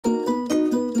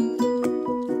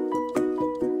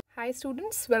Hi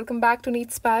students, welcome back to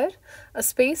Neatspire, a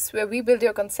space where we build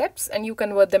your concepts and you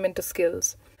convert them into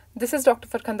skills. This is Dr.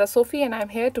 Farkhanda Sophie and I'm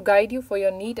here to guide you for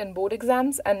your NEET and board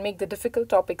exams and make the difficult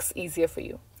topics easier for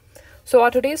you. So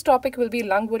our today's topic will be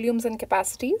lung volumes and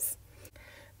capacities.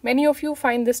 Many of you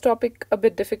find this topic a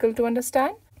bit difficult to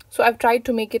understand, so I've tried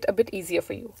to make it a bit easier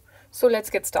for you. So let's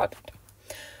get started.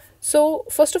 So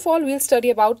first of all, we'll study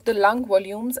about the lung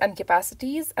volumes and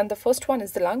capacities, and the first one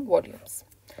is the lung volumes.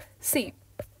 See,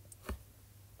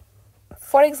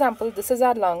 for example, this is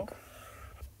our lung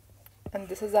and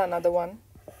this is another one.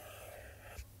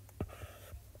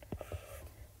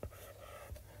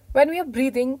 When we are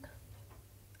breathing,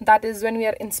 that is when we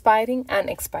are inspiring and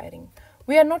expiring,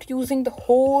 we are not using the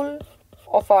whole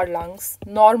of our lungs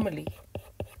normally.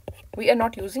 We are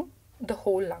not using the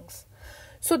whole lungs.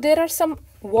 So there are some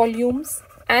volumes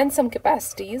and some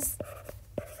capacities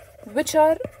which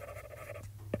are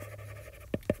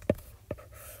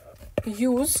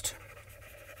used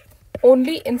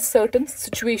only in certain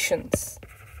situations,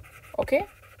 okay?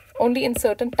 Only in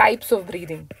certain types of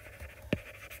breathing.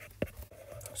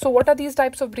 So what are these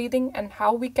types of breathing and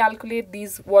how we calculate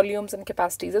these volumes and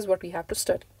capacities is what we have to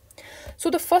study. So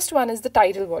the first one is the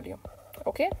tidal volume,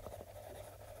 okay?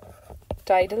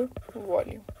 Tidal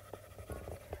volume.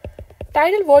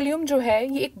 Tidal volume जो है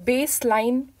ये एक base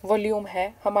line volume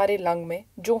है हमारे lung में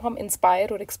जो हम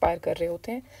inspire और एक्सपायर कर रहे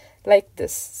होते हैं like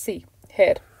this see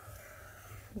here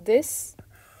this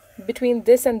between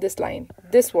this and this line,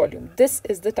 this volume, this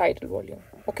is the tidal volume,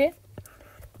 okay?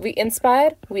 We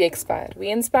inspire, we expire, we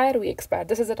inspire, we expire.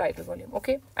 This is the tidal volume,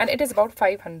 okay? And it is about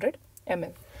 500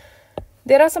 ml.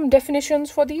 There are some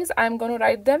definitions for these. I'm going to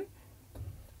write them.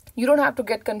 You don't have to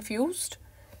get confused.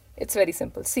 It's very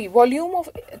simple. See, volume of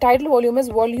tidal volume is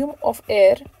volume of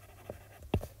air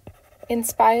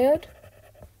inspired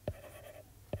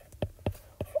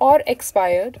or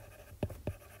expired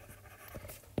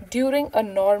during a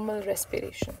normal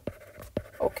respiration.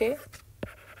 Okay,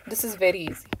 this is very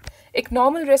easy. एक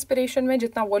normal respiration में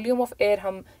जितना volume of air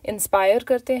हम inspire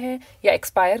करते हैं या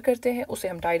expire करते हैं उसे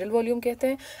हम tidal volume कहते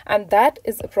हैं, and that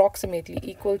is approximately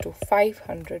equal to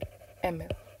 500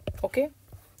 ml. Okay,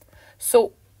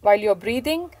 so while you're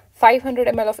breathing, 500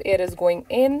 ml of air is going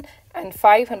in and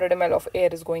 500 ml of air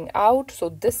is going out. So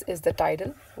this is the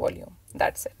tidal volume.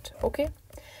 That's it. Okay.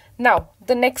 Now,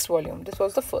 the next volume. This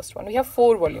was the first one. We have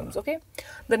 4 volumes. Okay.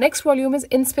 The next volume is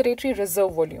inspiratory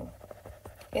reserve volume.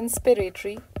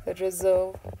 Inspiratory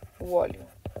reserve volume.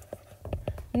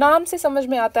 नाम से समझ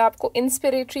में आता है आपको.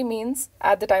 Inspiratory means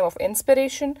at the time of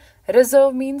inspiration.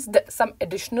 Reserve means some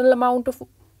additional amount of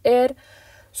air.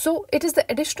 So it is the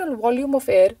additional volume of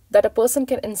air that a person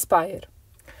can inspire.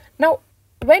 Now,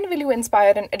 when will you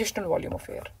inspire an additional volume of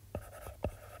air?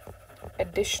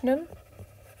 Additional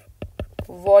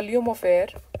volume of air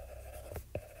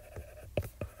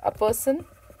a person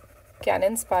can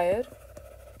inspire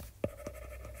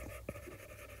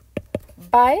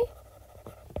by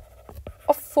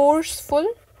a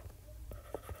forceful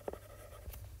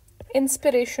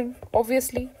inspiration.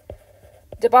 Obviously,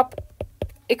 जब आप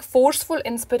एक forceful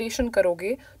inspiration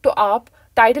करोगे तो आप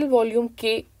tidal volume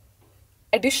के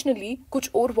additionally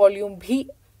कुछ और volume भी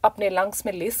अपने लंग्स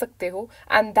में ले सकते हो,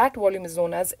 and that volume is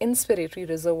known as inspiratory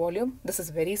reserve volume. This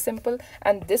is very simple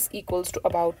and this equals to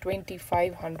about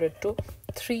 2500 to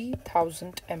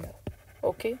 3000 ml.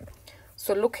 Okay,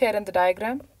 so look here in the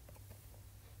diagram.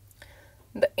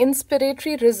 The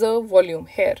inspiratory reserve volume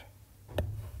here,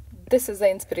 this is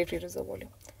the inspiratory reserve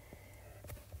volume.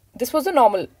 This was a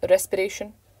normal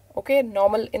respiration. Okay,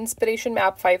 normal inspiration में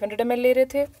आप 500 ml ले रहे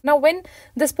थे. Now when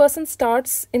this person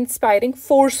starts inspiring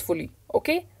forcefully,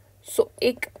 okay, so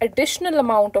एक additional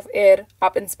amount of air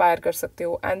आप inspire कर सकते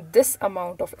हो, and this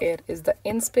amount of air is the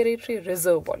inspiratory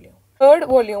reserve volume. Third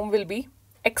volume will be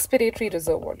expiratory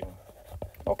reserve volume.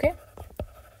 Okay,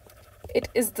 it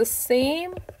is the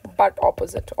same but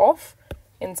opposite of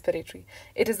inspiratory.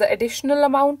 It is the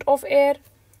additional amount of air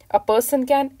a person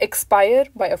can expire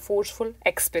by a forceful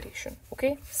expiration.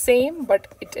 Okay, same, but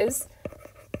it is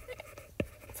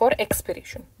for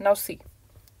expiration. Now see,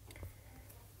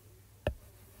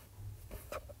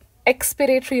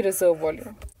 expiratory reserve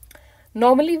volume.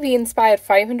 Normally we inspire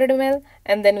 500 ml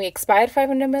and then we expire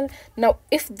 500 ml. Now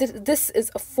if this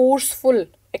is a forceful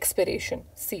expiration,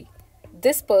 see,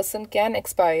 this person can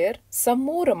expire some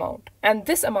more amount, and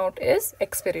this amount is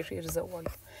expiratory reserve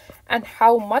volume. And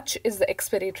how much is the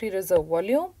expiratory reserve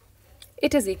volume?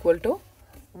 It is equal to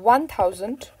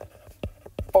 1000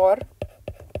 or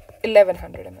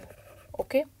 1100 ml.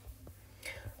 Okay,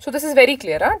 So this is very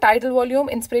clear, huh? Tidal volume,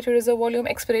 inspiratory reserve volume,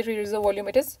 expiratory reserve volume,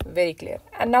 it is very clear.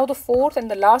 And now the fourth and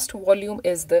the last volume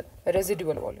is the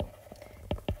residual volume.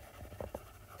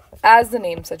 as the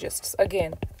name suggests,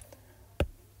 again,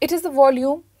 it is the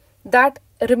volume that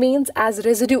remains as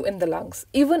residue in the lungs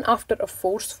even after a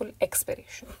forceful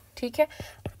expiration. ठीक है,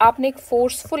 आपने एक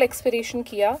forceful expiration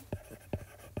किया,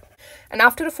 and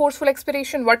after a forceful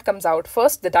expiration, what comes out?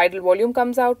 First, the tidal volume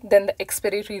comes out, then the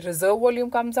expiratory reserve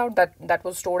volume comes out, that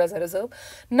was stored as a reserve.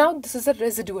 Now this is a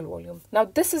residual volume. Now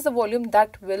this is the volume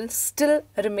that will still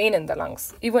remain in the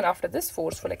lungs even after this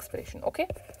forceful expiration. Okay,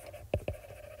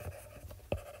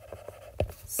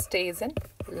 stays in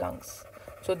lungs.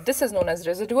 So this is known as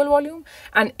residual volume,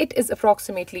 and it is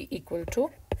approximately equal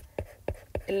to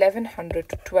 1100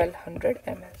 to 1200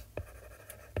 ml.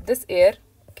 This air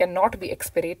cannot be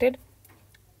expirated.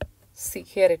 See,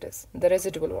 here it is, the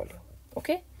residual volume.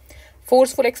 Okay,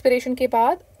 forceful expiration के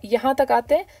बाद यहाँ तक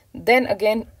आते हैं, then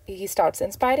again he starts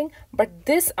inspiring, but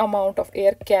this amount of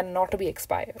air cannot be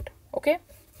expired. Okay,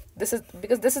 this is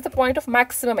because this is the point of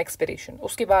maximum expiration.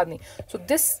 उसके बाद नहीं. So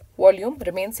this volume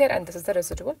remains here, and this is the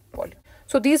residual volume.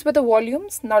 So these were the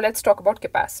volumes. Now let's talk about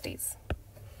capacities.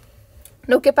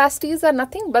 Now capacities are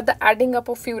nothing but the adding up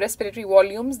of few respiratory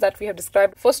volumes that we have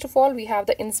described. First of all, we have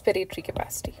the inspiratory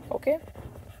capacity. Okay,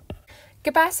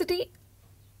 capacity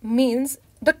means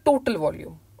the total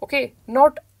volume. Okay,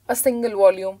 not a single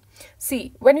volume.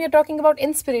 See, when we are talking about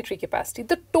inspiratory capacity,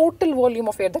 the total volume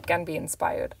of air that can be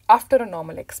inspired after a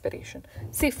normal expiration.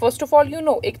 See, first of all, you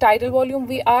know, a tidal volume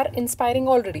we are inspiring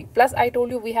already. Plus, I told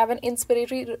you we have an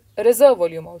inspiratory reserve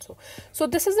volume also. So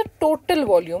this is the total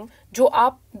volume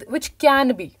which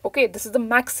can be, okay, this is the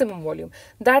maximum volume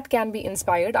that can be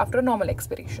inspired after a normal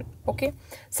expiration. Okay.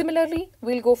 Similarly,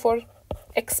 we'll go for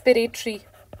expiratory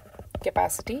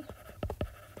capacity.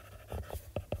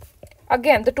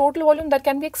 Again, the total volume that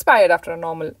can be expired after a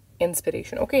normal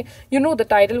inspiration. Okay, you know the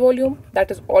tidal volume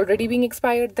that is already being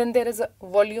expired. Then there is a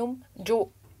volume जो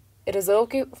reserve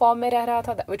के form में रह रहा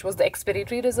था, which was the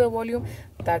expiratory reserve volume,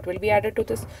 that will be added to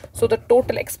this. So the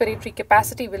total expiratory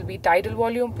capacity will be tidal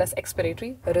volume plus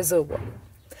expiratory reserve volume.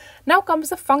 Now comes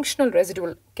the functional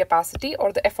residual capacity,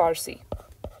 or the FRC.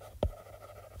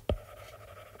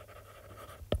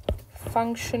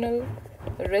 Functional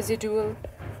residual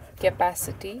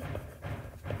capacity,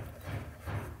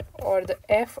 or the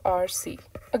FRC.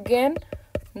 Again,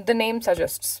 the name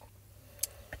suggests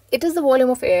it is the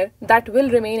volume of air that will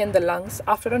remain in the lungs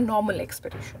after a normal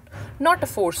expiration, not a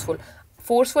forceful.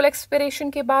 Forceful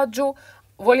expiration के बाद जो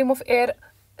volume of air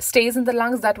stays in the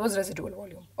lungs, that was residual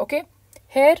volume. Okay,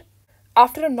 here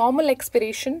after a normal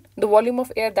expiration, the volume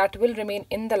of air that will remain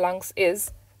in the lungs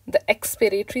is the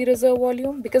expiratory reserve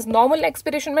volume, because normal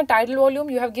expiration में tidal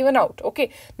volume you have given out. Okay,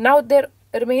 now there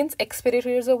remains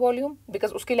expiratory reserve volume,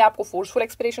 because उसके लिए आपको forceful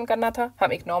expiration करना था,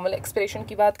 हम एक normal expiration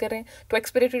की बात कर रहे हैं, तो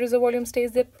expiratory reserve volume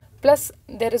stays there. Plus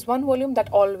there is one volume that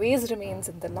always remains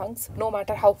in the lungs no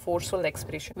matter how forceful the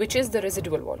expiration, which is the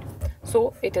residual volume.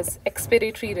 So it is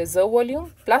expiratory reserve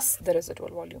volume plus the residual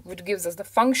volume, which gives us the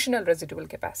functional residual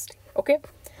capacity. Okay,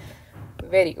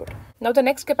 very good. Now the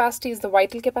next capacity is the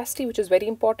vital capacity, which is very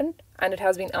important, and it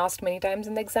has been asked many times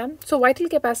in the exam. So vital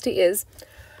capacity is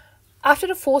after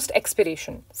a forced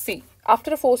expiration. See,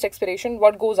 after a forced expiration,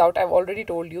 what goes out? I've already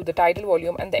told you, the tidal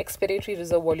volume and the expiratory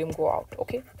reserve volume go out.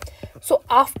 Okay, so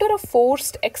after a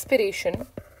forced expiration,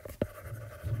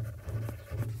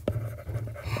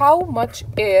 how much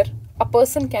air a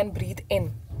person can breathe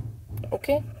in?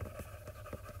 Okay,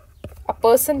 a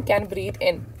person can breathe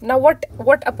in. Now what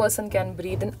a person can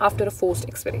breathe in after a forced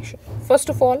expiration? First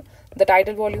of all, the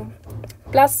tidal volume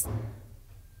plus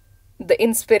the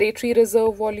inspiratory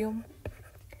reserve volume,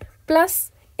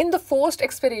 plus in the forced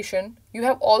expiration you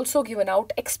have also given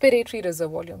out expiratory reserve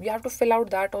volume. You have to fill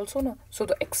out that also, no? So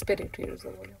the expiratory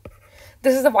reserve volume.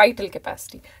 This is the vital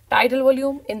capacity: tidal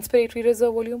volume, inspiratory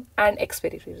reserve volume, and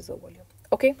expiratory reserve volume.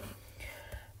 Okay,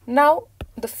 now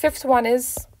the fifth one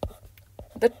is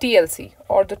the TLC,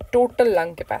 or the total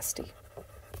lung capacity.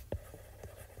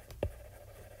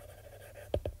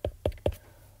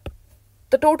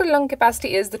 The total lung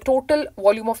capacity is the total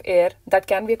volume of air that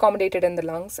can be accommodated in the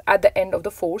lungs at the end of the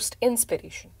forced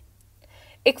inspiration.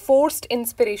 एक forced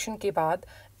inspiration के बाद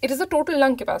it is the total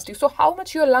lung capacity. So how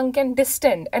much your lung can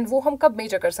distend, and वो हम कब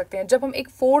measure कर सकते हैं? जब हम एक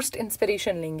forced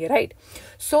inspiration लेंगे, right?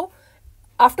 So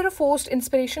after a forced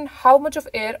inspiration, how much of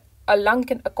air a lung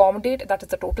can accommodate, that is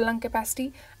the total lung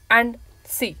capacity. And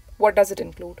see, what does it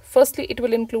include? Firstly, it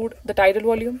will include the tidal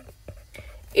volume.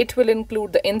 It will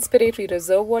include the inspiratory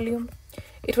reserve volume.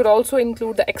 It will also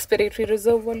include the expiratory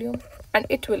reserve volume, and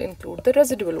it will include the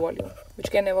residual volume, which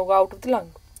can never go out of the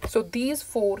lung. So these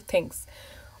four things.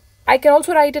 I can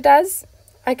also write it as,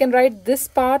 I can write this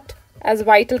part as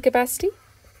vital capacity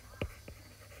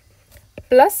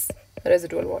plus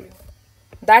residual volume.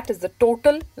 That is the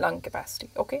total lung capacity.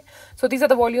 Okay, so these are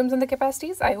the volumes and the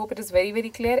capacities. I hope it is very, very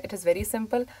clear. It is very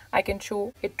simple. I can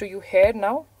show it to you here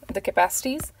now. The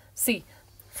capacities. See,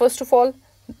 first of all,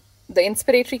 the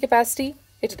inspiratory capacity,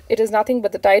 it is nothing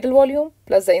but the tidal volume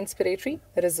plus the inspiratory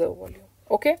reserve volume.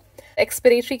 Okay,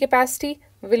 expiratory capacity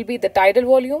will be the tidal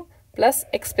volume plus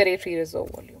expiratory reserve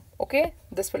volume. Okay,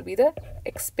 this will be the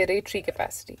expiratory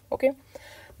capacity. Okay,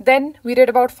 then we read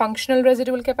about functional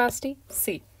residual capacity.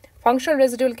 See, functional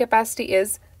residual capacity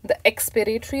is the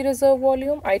expiratory reserve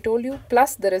volume, I told you,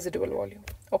 plus the residual volume.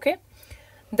 Okay,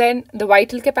 then the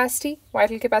vital capacity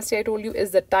I told you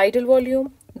is the tidal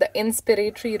volume, the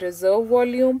inspiratory reserve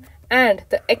volume, and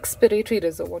the expiratory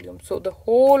reserve volume. So the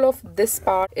whole of this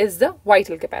part is the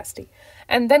vital capacity.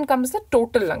 And then comes the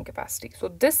total lung capacity. So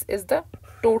this is the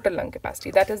total lung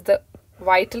capacity. That is the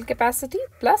vital capacity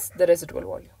plus the residual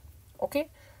volume. Okay,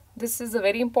 this is a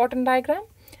very important diagram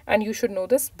and you should know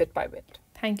this bit by bit.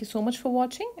 Thank you so much for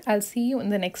watching. I'll see you in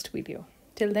the next video.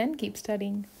 Till then, keep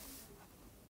studying.